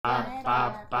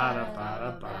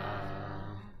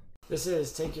This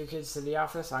is Take Your Kids to the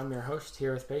Office. I'm your host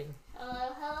here with Peyton.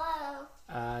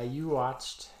 Hello. You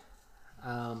watched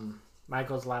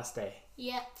Michael's Last Day.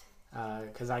 Yep.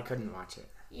 Because I couldn't watch it.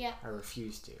 Yep. I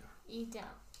refused to. You don't.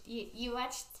 You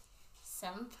watched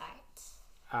some parts.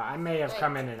 I may have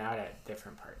come in and out at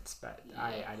different parts, but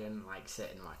yeah. I didn't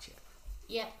sit and watch it.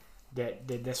 Yep.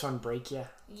 Did this one break you?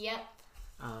 Yep.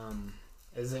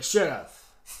 As it should have.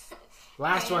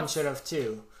 Last one should have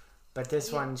too, but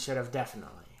this one should have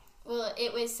definitely. Well,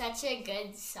 it was such a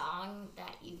good song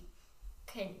that you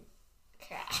couldn't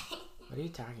cry. What are you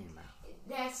talking about?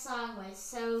 That song was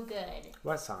so good.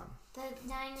 What song? The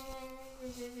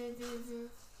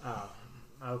Oh,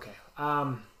 okay.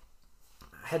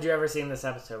 Had you ever seen this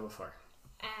episode before?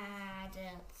 I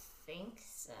don't think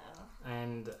so.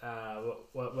 And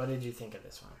what did you think of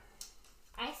this one?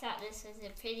 I thought this was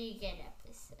a pretty good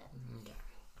episode. Okay.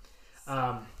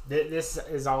 This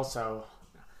is also,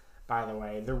 by the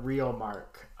way, the real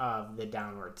mark of the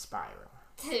downward spiral.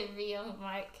 The real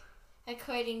mark,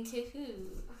 according to who?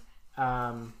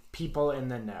 People in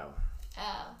the know.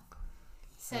 Oh.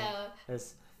 So,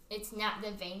 it's not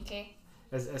the banker?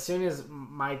 As soon as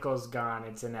Michael's gone,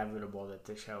 it's inevitable that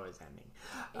the show is ending.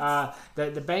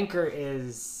 The banker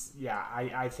is,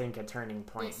 I think a turning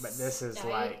point, but this is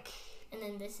like... And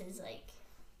then this is like...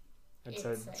 It's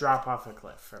a drop off a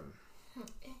cliff from...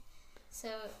 So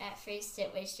at first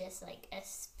it was just like a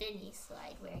spinny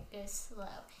slide where it goes slow.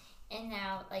 And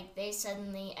now there's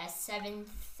suddenly a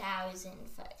 7,000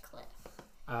 foot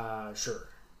cliff. Sure.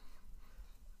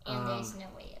 And there's no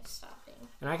way of stopping.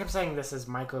 And I kept saying this is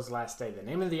Michael's Last Day. The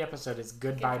name of the episode is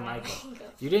Goodbye Michael.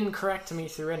 You didn't correct me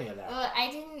through any of that. Well, I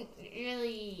didn't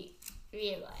really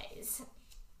realize.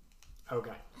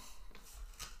 Okay.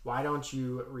 Why don't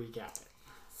you recap it?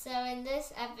 So in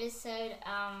this episode,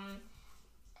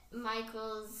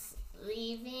 Michael's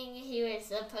leaving. He was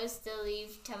supposed to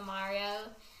leave tomorrow,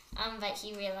 but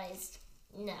he realized,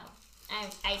 no, I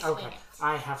can't. Okay,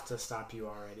 I have to stop you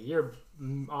already. You're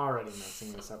already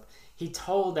messing this up. He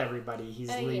told everybody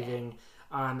he's leaving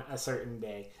on a certain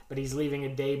day, but he's leaving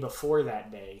a day before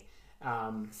that day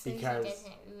so because he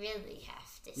doesn't really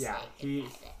have to say he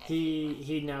goodbye to everybody.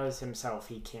 he knows himself.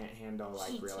 He can't handle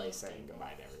He really can't saying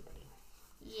goodbye to everybody.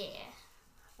 Yeah.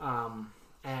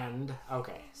 And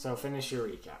okay, so finish your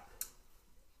recap.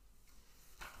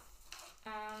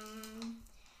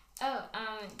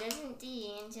 Doesn't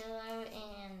D'Angelo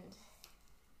and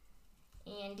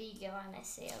Andy go on a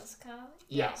sales call?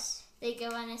 Yes. They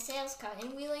go on a sales call,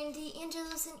 and we learn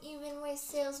D'Angelo's an even worse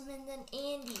salesman than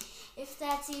Andy, if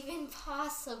that's even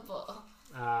possible.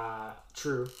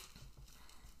 True.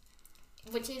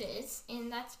 Which it is,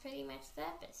 and that's pretty much the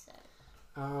episode.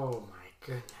 Oh my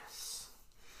goodness.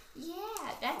 Yeah,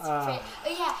 that's pretty.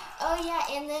 Oh yeah,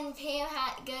 and then Pam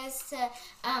goes to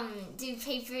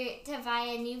buy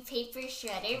a new paper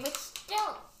shredder, which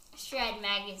don't shred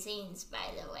magazines,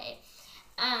 by the way.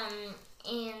 And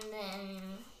then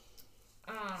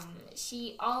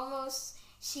she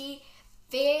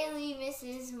barely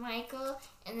misses Michael,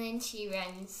 and then she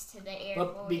runs to the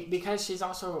airport. Well, because she's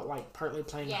also partly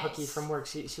playing hooky from work.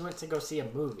 She went to go see a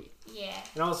movie. Yeah.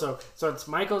 And also, so it's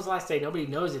Michael's last day. Nobody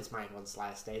knows it's Michael's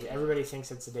last day. Everybody thinks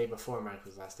it's the day before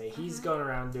Michael's last day. He's going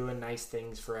around doing nice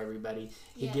things for everybody.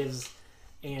 He gives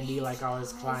Andy all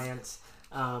his clients.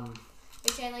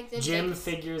 Which I like. Jim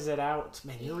figures it out.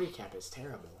 Man, your recap is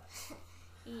terrible.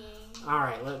 Yeah. All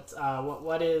right, let's.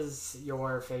 What is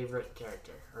your favorite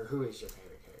character, or who is your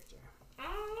favorite character? I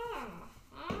don't know.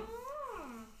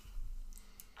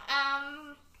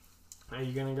 Are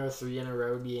you gonna go 3 in a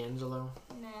row, D'Angelo?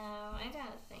 No, I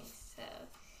don't think so.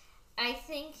 I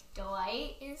think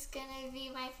Dwight is gonna be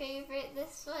my favorite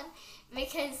this one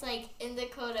because, in the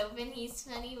cold open, he's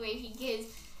funny where he gives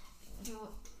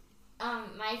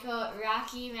Michael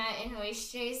Rocky Mountain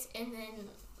oysters, and then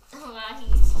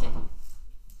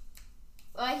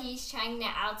while he's trying to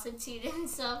altitude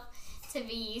himself to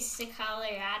be used to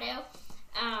Colorado,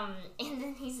 and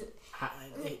then he's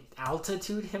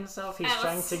altitude himself. He's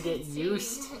trying to get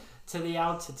used to the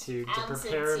altitude to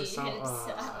prepare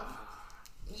himself.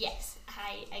 Yes,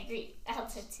 I agree.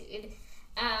 Altitude,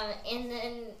 and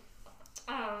then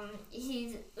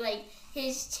he's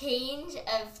his change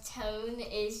of tone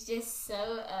is just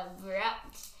so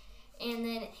abrupt, and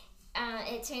then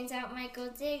it turns out Michael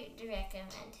did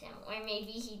recommend him, or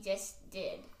maybe he just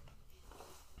did.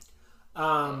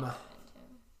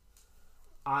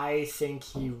 I think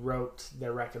he wrote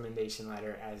the recommendation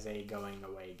letter as a going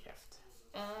away gift.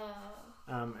 Oh.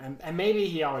 And maybe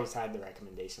he always had the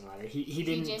recommendation letter. He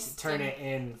didn't turn it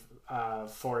in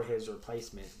for his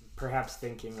replacement, perhaps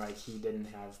thinking like he didn't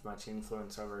have much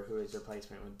influence over who his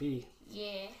replacement would be.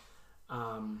 Yeah.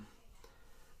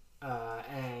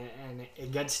 And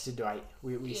it gets to Dwight.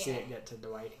 We see it get to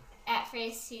Dwight. At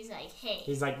first, he's like, "Hey."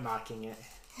 He's like mocking it.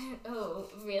 Oh,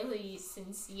 really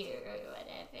sincere or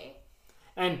whatever.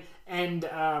 And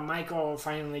Michael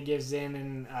finally gives in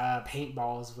and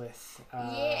paintballs with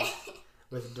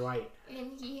with Dwight.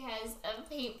 And he has a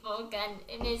paintball gun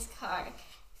in his car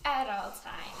at all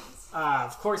times.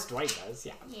 Of course, Dwight does.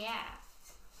 Yeah. Yeah.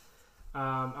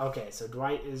 Okay, so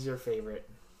Dwight is your favorite.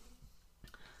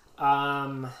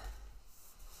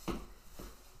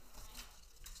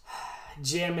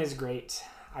 Jim is great.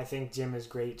 I think Jim is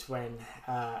great when,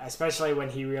 especially when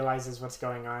he realizes what's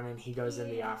going on and he goes in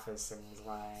the office and he's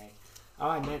like, "Oh,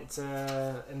 I meant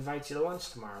to invite you to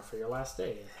lunch tomorrow for your last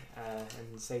day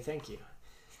and say thank you."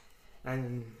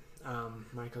 And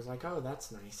Michael's like, "Oh,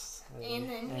 that's nice." And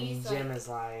then Jim is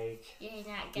like,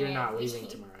 "You're not leaving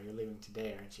tomorrow. You're leaving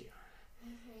today, aren't you?"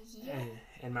 Yeah.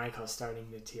 And Michael's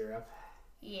starting to tear up.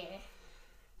 Yeah.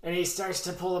 And he starts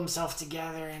to pull himself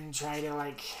together and try to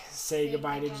like say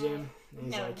goodbye to Jim. And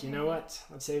he's like, "You know what?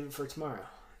 Let's save it for tomorrow."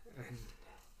 And,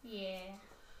 yeah.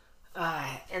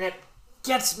 And it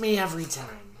gets me every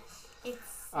time. It's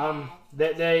sad.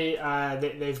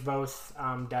 They've both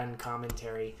done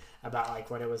commentary about like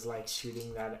what it was like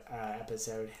shooting that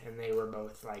episode, and they were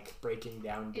both like breaking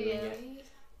down doing it.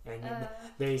 And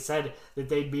they said that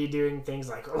they'd be doing things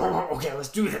like, "Oh, okay, let's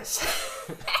do this."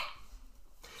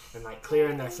 And like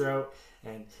clearing their throat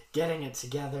and getting it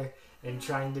together and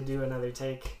trying to do another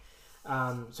take.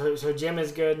 So Jim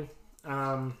is good.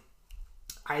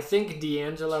 I think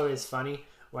D'Angelo is funny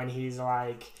when he's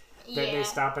like, they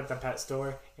stop at the pet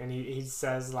store and he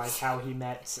says like how he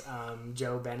met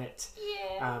Joe Bennett.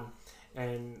 Yeah.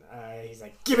 And he's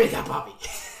like, "Give me that puppy."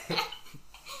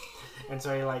 And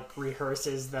so he like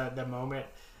rehearses the moment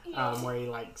where he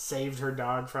like saved her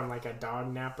dog from like a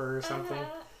dog napper or something.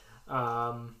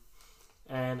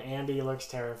 And Andy looks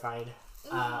terrified.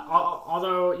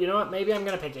 Although, you know what? Maybe I'm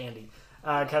going to pick Andy.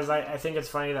 Because I think it's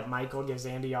funny that Michael gives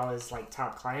Andy all his like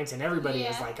top clients, and everybody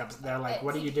is like, they're like,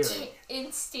 "What are you doing?"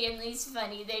 And Stanley's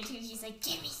funny there too. He's like,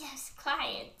 "Give me those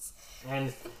clients."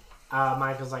 And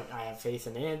Michael's like, "I have faith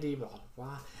in Andy," blah, blah,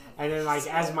 blah. And then like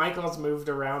as Michael's moved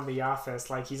around the office,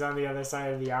 like he's on the other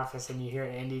side of the office, and you hear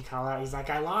Andy call out, he's like,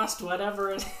 "I lost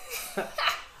whatever."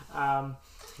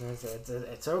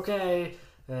 It's okay.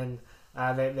 And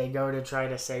they go to try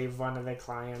to save one of the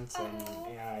clients,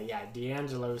 and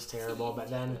D'Angelo's terrible. But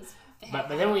then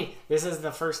this is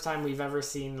the first time we've ever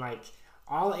seen like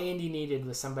all Andy needed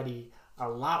was somebody a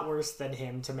lot worse than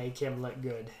him to make him look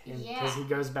good. Because he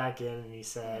goes back in and he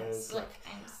says, "Look,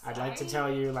 I'd like to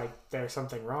tell you like there's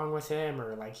something wrong with him,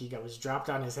 or like he was dropped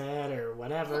on his head or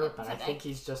whatever, but I think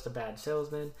he's just a bad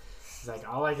salesman." He's like,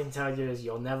 "All I can tell you is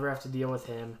you'll never have to deal with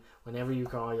him. Whenever you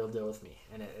call, you'll deal with me."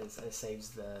 And it saves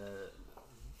the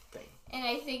thing. And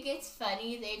I think it's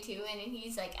funny there too, and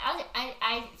he's like,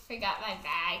 I forgot my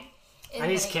bag. And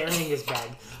he's like, carrying his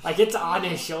bag. Like, it's on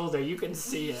his shoulder. You can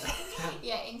see it.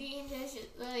 Yeah, and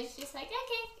D'Angelo's just like,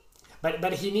 okay.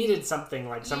 But he needed something,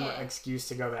 like some excuse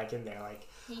to go back in there. Like,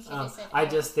 I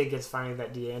just think it's funny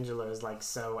that D'Angelo is, like,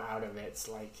 so out of it,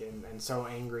 like, and so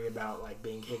angry about, like,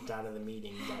 being kicked out of the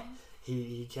meeting that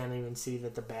he can't even see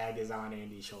that the bag is on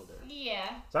Andy's shoulder.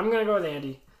 Yeah. So I'm going to go with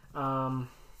Andy.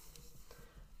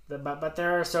 But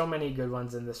there are so many good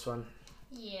ones in this one.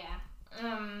 Yeah.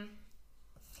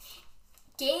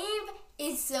 Gabe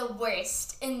is the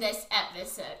worst in this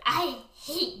episode. I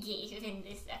hate Gabe in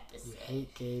this episode. You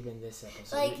hate Gabe in this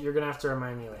episode. Like, you're going to have to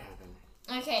remind me what happened.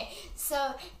 Okay,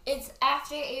 so it's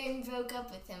after Aaron broke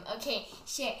up with him. Okay,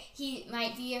 sure, he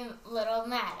might be a little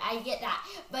mad. I get that.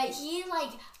 But he,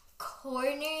 like,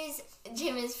 corners...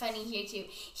 Jim is funny here, too.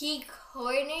 He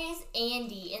corners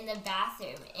Andy in the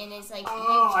bathroom and is like...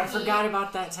 Oh, I forgot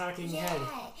about that talking head.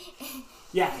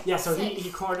 Yeah, so he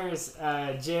corners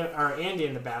Andy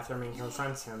in the bathroom and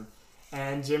confronts him.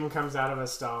 And Jim comes out of a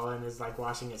stall and is like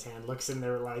washing his hand, looks in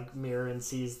their like mirror and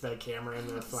sees the camera and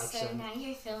the reflection. So now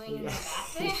you're filming in the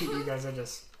bathroom? You guys are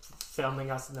just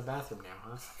filming us in the bathroom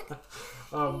now,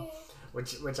 huh?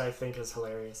 Which I think is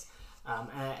hilarious.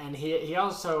 And he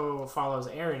also follows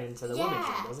Aaron into the women's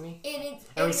room, doesn't he?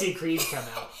 And we see Creed come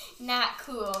out. Not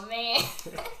cool, man.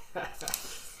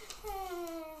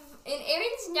 And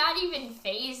Aaron's not even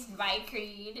fazed by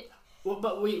Creed. Well,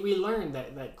 but we learned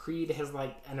that Creed has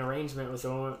like an arrangement with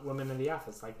the women in the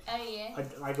office, like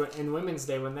like in Women's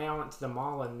Day when they all went to the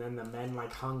mall and then the men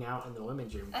like hung out in the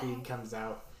women's room. Creed comes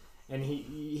out And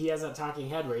he has that talking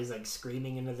head where he's like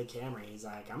screaming into the camera. He's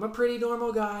like, I'm a pretty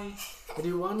normal guy. I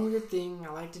do one weird thing.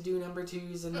 I like to do number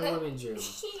 2s in the women's room.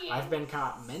 Yeah. I've been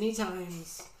caught many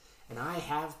times, and I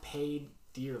have paid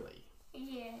dearly.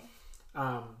 Yeah.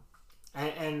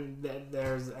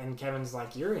 And Kevin's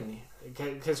like, you're in here.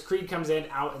 Because Creed comes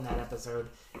out in that episode.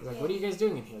 He's like, what are you guys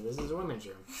doing in here? This is a women's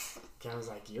room. Kevin's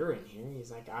like, you're in here.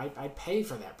 He's like, I pay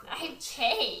for that privilege.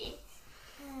 I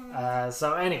pay.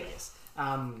 So anyways,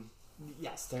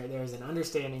 yes, there's an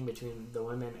understanding between the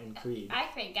women and Creed. I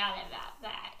forgot about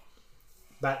that.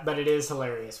 But it is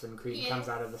hilarious when Creed comes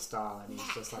out of the stall and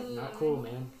he's just like, not cool,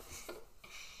 man.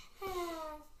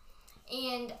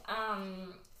 And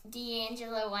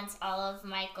D'Angelo wants all of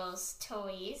Michael's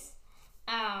toys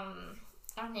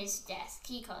on his desk.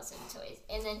 He calls them toys.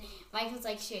 And then Michael's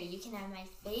like, sure, you can have my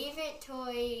favorite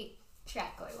toy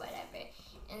truck or whatever.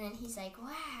 And then he's like,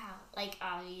 wow. Like,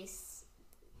 obvious,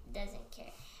 doesn't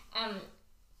care.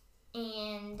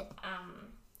 And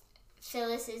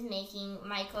Phyllis is making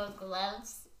Michael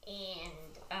gloves, and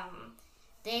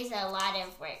there's a lot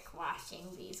of work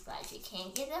washing these gloves. You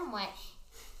can't get them wet.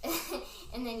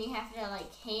 And then you have to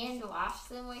like hand wash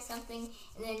them or something,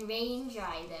 and then rain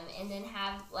dry them, and then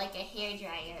have like a hair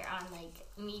dryer on like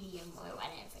medium or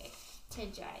whatever to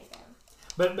dry them.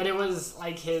 But it was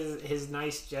like his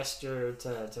nice gesture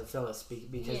to Phyllis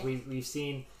because we've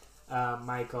seen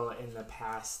Michael in the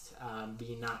past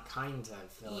be not kind to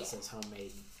Phyllis's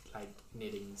homemade like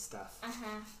knitting stuff.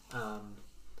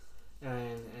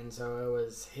 And so it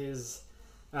was his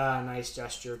nice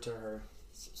gesture to her.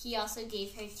 He also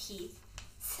gave her teeth.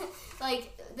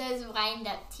 Like those wind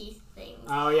up teeth things.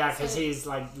 Oh yeah, because he's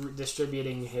like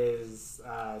distributing his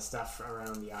stuff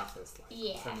around the office,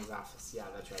 from his office. Yeah,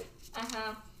 that's right.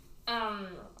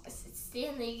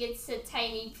 Stanley gets a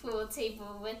tiny pool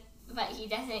table but he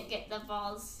doesn't get the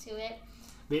balls to it.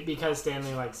 Because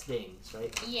Stanley likes games,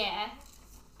 right? Yeah.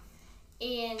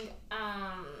 And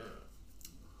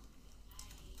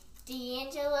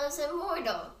D'Angelo's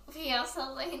immortal. We also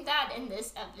learned that in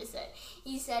this episode.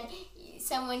 He said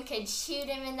someone could shoot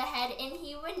him in the head and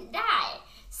he wouldn't die.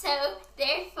 So,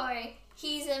 therefore,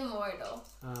 he's immortal.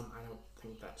 I don't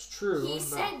think that's true. He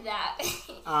said that.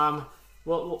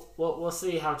 We'll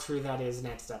see how true that is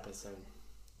next episode.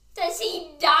 Does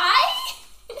he die?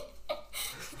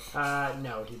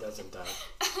 No, he doesn't die.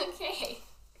 Okay.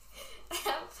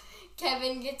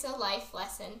 Kevin gets a life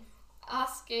lesson.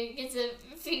 Oscar gets a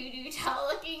voodoo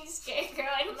doll-looking scarecrow,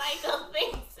 and Michael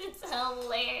thinks it's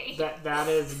hilarious. That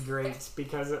is great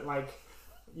because it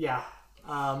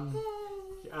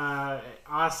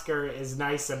Oscar is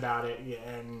nice about it,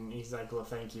 and he's like, well,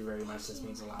 thank you very much. This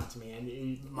means a lot to me.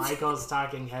 And Michael's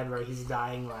talking head where he's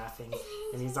dying laughing,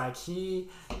 and he's like, he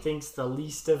thinks the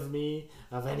least of me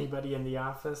of anybody in the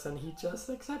office, and he just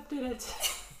accepted it.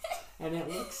 And it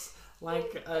looks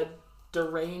like a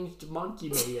deranged monkey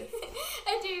made it.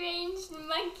 A deranged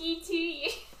monkey to you.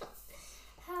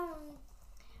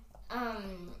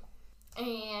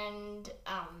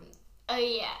 Oh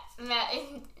yeah,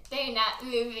 they're not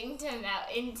moving to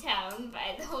Mountain Town,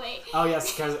 by the way. Oh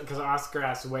yes, because Oscar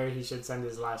asks where he should send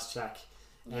his last check.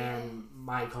 And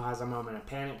Michael has a moment of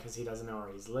panic because he doesn't know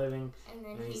where he's living.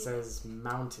 And he says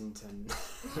Mountainton.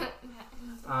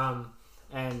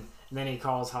 And then he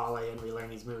calls Holly, and we learn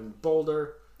he's moving to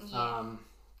Boulder. Yeah.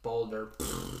 Boulder.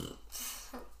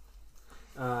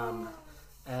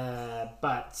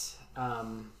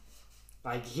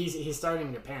 Like he's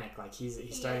starting to panic. Like he's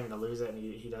starting to lose it, and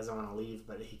he doesn't want to leave.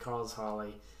 But he calls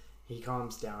Holly. He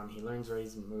calms down. He learns where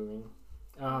he's moving.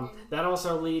 That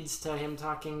also leads to him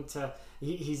talking to.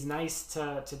 He's nice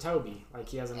to Toby. Like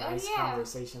he has a nice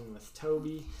conversation with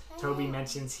Toby. Toby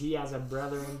mentions he has a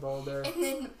brother in Boulder, and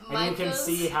then you can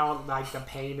see how like the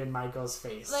pain in Michael's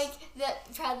face. Like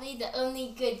probably the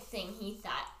only good thing he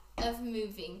thought of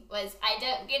moving was I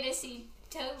don't get to see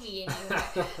Toby anymore.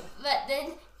 But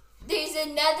then there's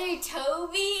another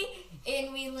Toby,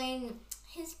 and we learn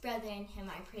his brother and him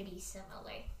are pretty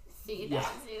similar through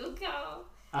that Zuko.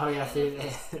 Oh yeah,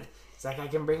 it's like I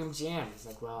can bring him jam. It's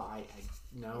like, well, I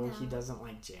know he doesn't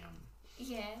like jam.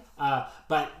 Yeah.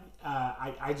 But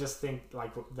I just think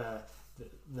like the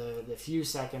few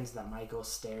seconds that Michael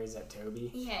stares at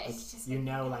Toby, it's just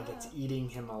like it's eating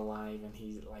him alive, and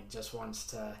he like just wants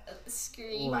to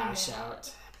scream, lash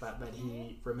out. But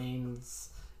he remains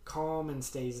calm and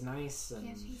stays nice. And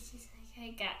he's just like,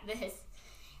 I got this.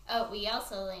 Oh, we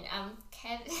also learned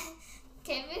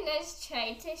Kevin has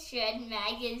tried to shred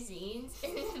magazines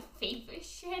in the paper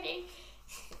shredder.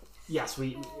 Yes,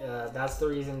 that's the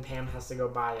reason Pam has to go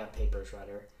buy a paper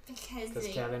shredder. Because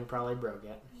Kevin probably broke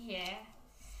it. Yeah.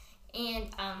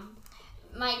 And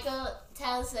Michael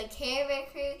tells the camera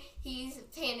crew he's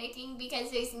panicking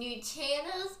because there's new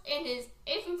channels and his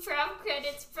improv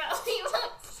credits probably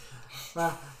won't.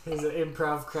 Well, his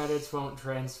improv credits won't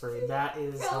transfer. That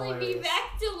is probably hilarious. Be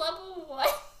back to level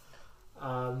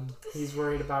 1. He's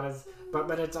worried about his,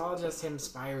 but it's all just him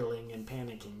spiraling and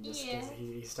panicking, just because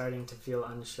he's starting to feel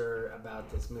unsure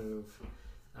about this move.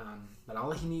 But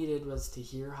all he needed was to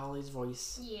hear Holly's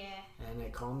voice. Yeah. And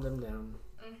it calmed him down.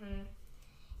 Mhm.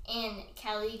 And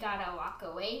Kelly got to walk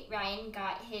away. Ryan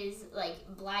got his,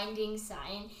 blinding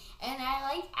sign. And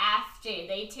I like after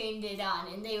they turned it on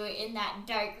and they were in that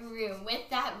dark room with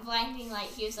that blinding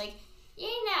light, he was like,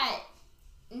 "You're not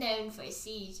known for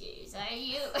seizures, are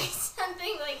you?" Or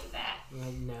something like that.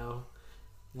 Like, no.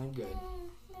 Not good.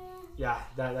 No. Yeah,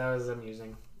 that was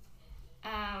amusing.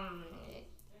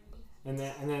 And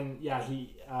then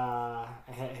he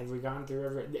have we gone through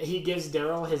every? He gives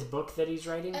Daryl his book that he's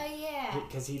writing. Oh yeah.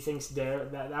 Because he thinks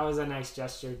that was a nice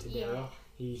gesture to Daryl.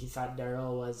 He thought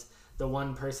Daryl was the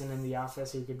one person in the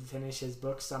office who could finish his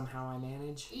book. Somehow I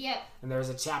manage. Yep. And there's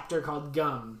a chapter called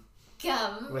Gum.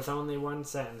 Gum. With only one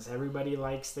sentence. Everybody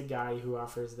likes the guy who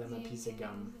offers them a piece of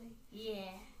gum.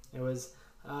 Yeah. It was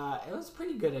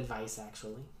pretty good advice,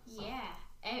 actually. Yeah.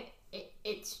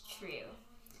 It's true.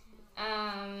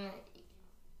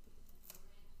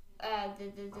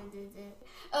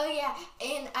 Oh yeah,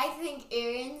 and I think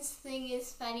Erin's thing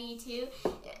is funny too.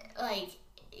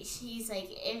 She's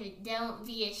like, "If don't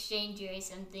be a stranger or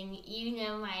something, you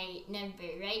know my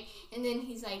number, right?" And then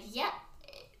he's like, "Yep,"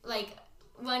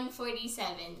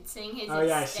 147, saying his extension.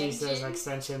 Yeah, she says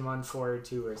extension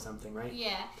 142 or something, right?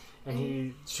 Yeah. And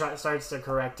he starts to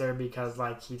correct her because,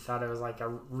 he thought it was,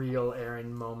 a real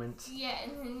Erin moment. Yeah,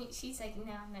 and then she's like,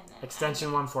 no.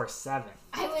 Extension 147.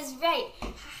 I was right.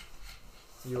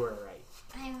 You were right.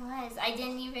 I was. I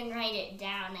didn't even write it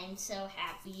down. I'm so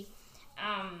happy.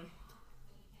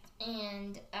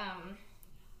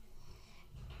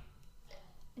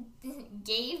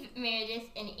 Gabe,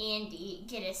 Meredith, and Andy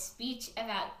get a speech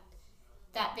about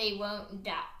that they won't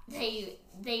die. They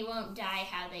won't die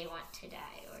how they want to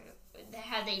die, or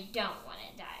how they don't want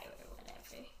to die, or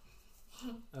whatever.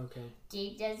 Okay.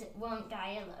 Gabe won't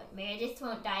die alone. Meredith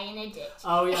won't die in a ditch.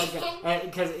 Oh yeah,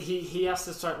 because he has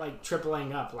to start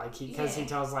tripling up, because he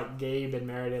tells Gabe and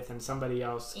Meredith and somebody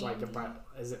else Andy. About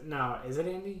is it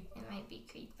Andy? It might be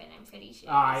Creed, but I'm pretty sure.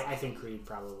 Oh, I think Creed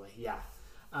probably, yeah.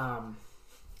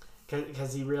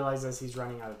 Because he realizes he's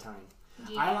running out of time.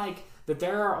 Yeah. I like that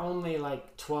there are only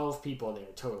 12 people there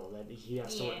total that he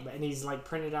has to, and he's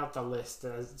printed out the list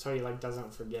so he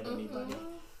doesn't forget anybody.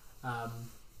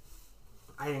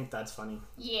 I think that's funny.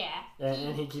 Yeah.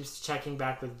 And he keeps checking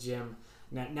back with Jim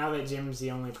now that Jim's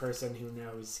the only person who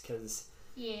knows, because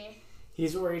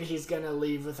he's worried he's gonna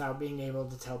leave without being able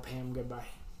to tell Pam goodbye.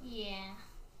 Yeah.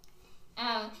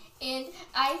 And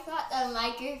I thought the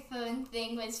microphone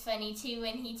thing was funny too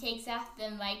when he takes off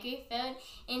the microphone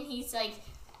and he's like,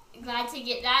 "Glad to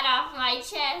get that off my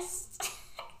chest."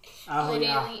 Oh,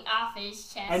 literally off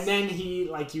his chest. And then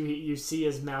he you see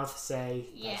his mouth say,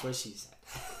 "That's what she said."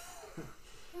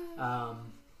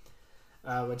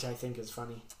 Which I think is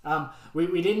funny.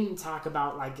 We didn't talk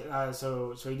about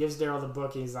so he gives Daryl the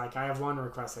book. He's like, "I have one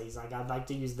request." He's like, "I'd like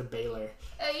to use the baler."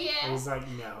 Oh yeah. And he's like,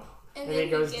 "No." And then he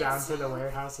goes down to the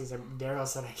warehouse. He's like, "Daryl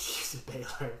said I could use a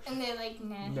baler." And they're like,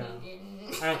 no. He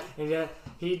didn't.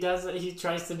 And he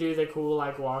tries to do the cool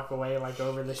walk away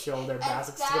over the shoulder.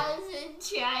 1,000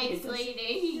 tries later,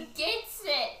 he gets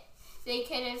it. They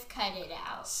could have cut it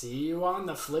out. See you on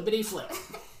the flippity flip.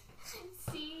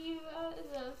 See you on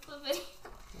the flippity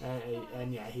flip.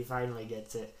 And yeah, he finally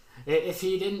gets it. If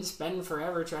he didn't spend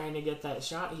forever trying to get that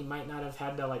shot, he might not have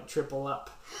had to triple up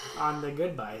on the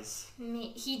goodbyes.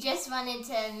 He just wanted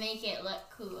to make it look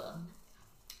cool.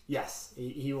 Yes,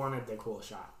 he wanted the cool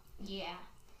shot. Yeah.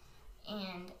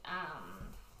 And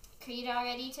Creed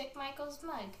already took Michael's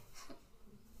mug.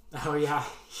 Oh yeah.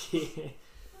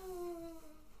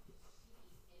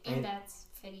 And that's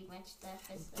pretty much the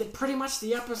episode. Pretty much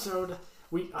the episode.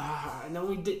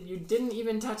 You didn't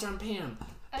even touch on Pam.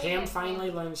 Pam finally,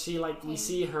 we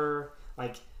see her,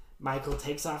 Michael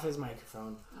takes off his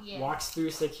microphone, walks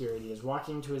through security, is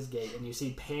walking to his gate, and you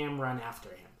see Pam run after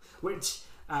him. Which,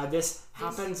 this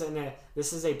happens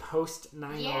this is a post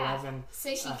 9/11. Yeah,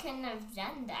 so she couldn't have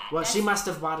done that. Well, she must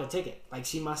have bought a ticket.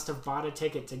 She must have bought a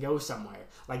ticket to go somewhere.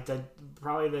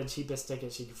 Probably the cheapest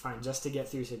ticket she could find just to get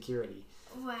through security.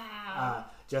 Wow.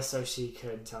 Just so she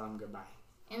could tell him goodbye.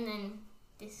 And then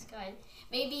discard.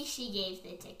 Maybe she gave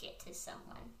the ticket to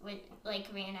someone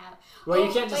ran out. Well,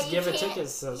 you can't just give a ticket to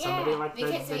somebody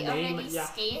because the they name. already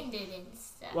scanned it and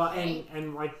stuff. Well, right?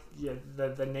 and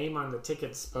the name on the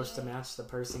ticket's supposed to match the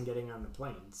person getting on the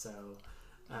plane. So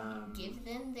give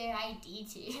them their ID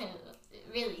too.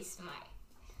 Really smart.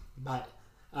 But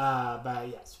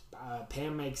yes,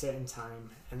 Pam makes it in time,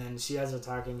 and then she has a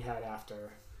talking head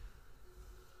after.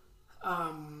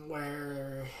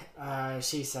 Where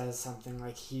she says something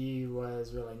like he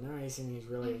was really nice and he's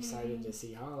really excited to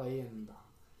see Holly and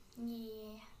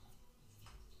yeah.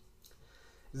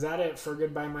 Is that it for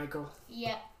Goodbye Michael?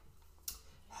 Yep.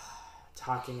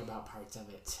 Talking about parts of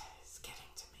it is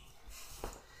getting to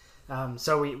me.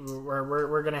 So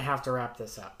we're gonna have to wrap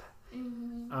this up.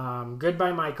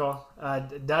 Goodbye Michael.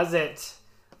 Does it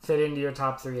fit into your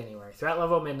top 3 anywhere? Threat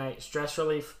Level Midnight, Stress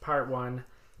Relief Part 1.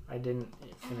 I didn't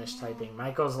finish typing.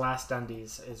 Michael's Last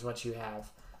Dundies is what you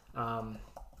have.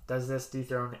 Does this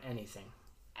dethrone anything?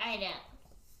 I don't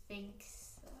think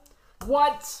so.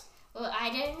 What? Well, I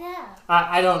don't know.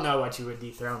 I don't know what you would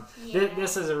dethrone. Yeah.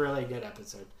 This is a really good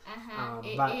episode.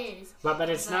 It is. But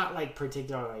it's not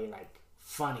particularly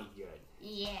funny good.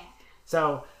 Yeah.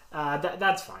 So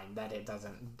that's fine that it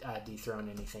doesn't dethrone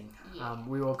anything. Yeah.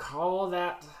 We will call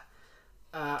that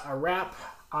a wrap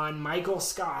on Michael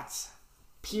Scott's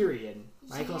period.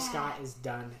 Michael Scott is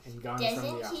done and gone from the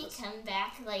office. Doesn't he come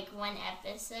back one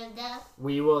episode though?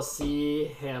 We will see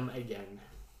him again.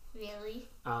 Really?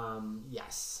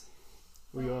 Yes.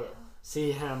 We will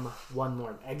see him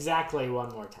exactly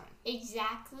one more time.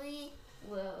 Exactly?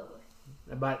 Whoa.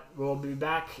 But we'll be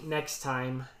back next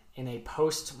time in a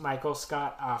post Michael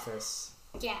Scott office.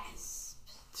 Yes.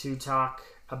 To talk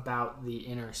about the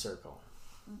Inner Circle.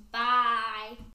 Bye.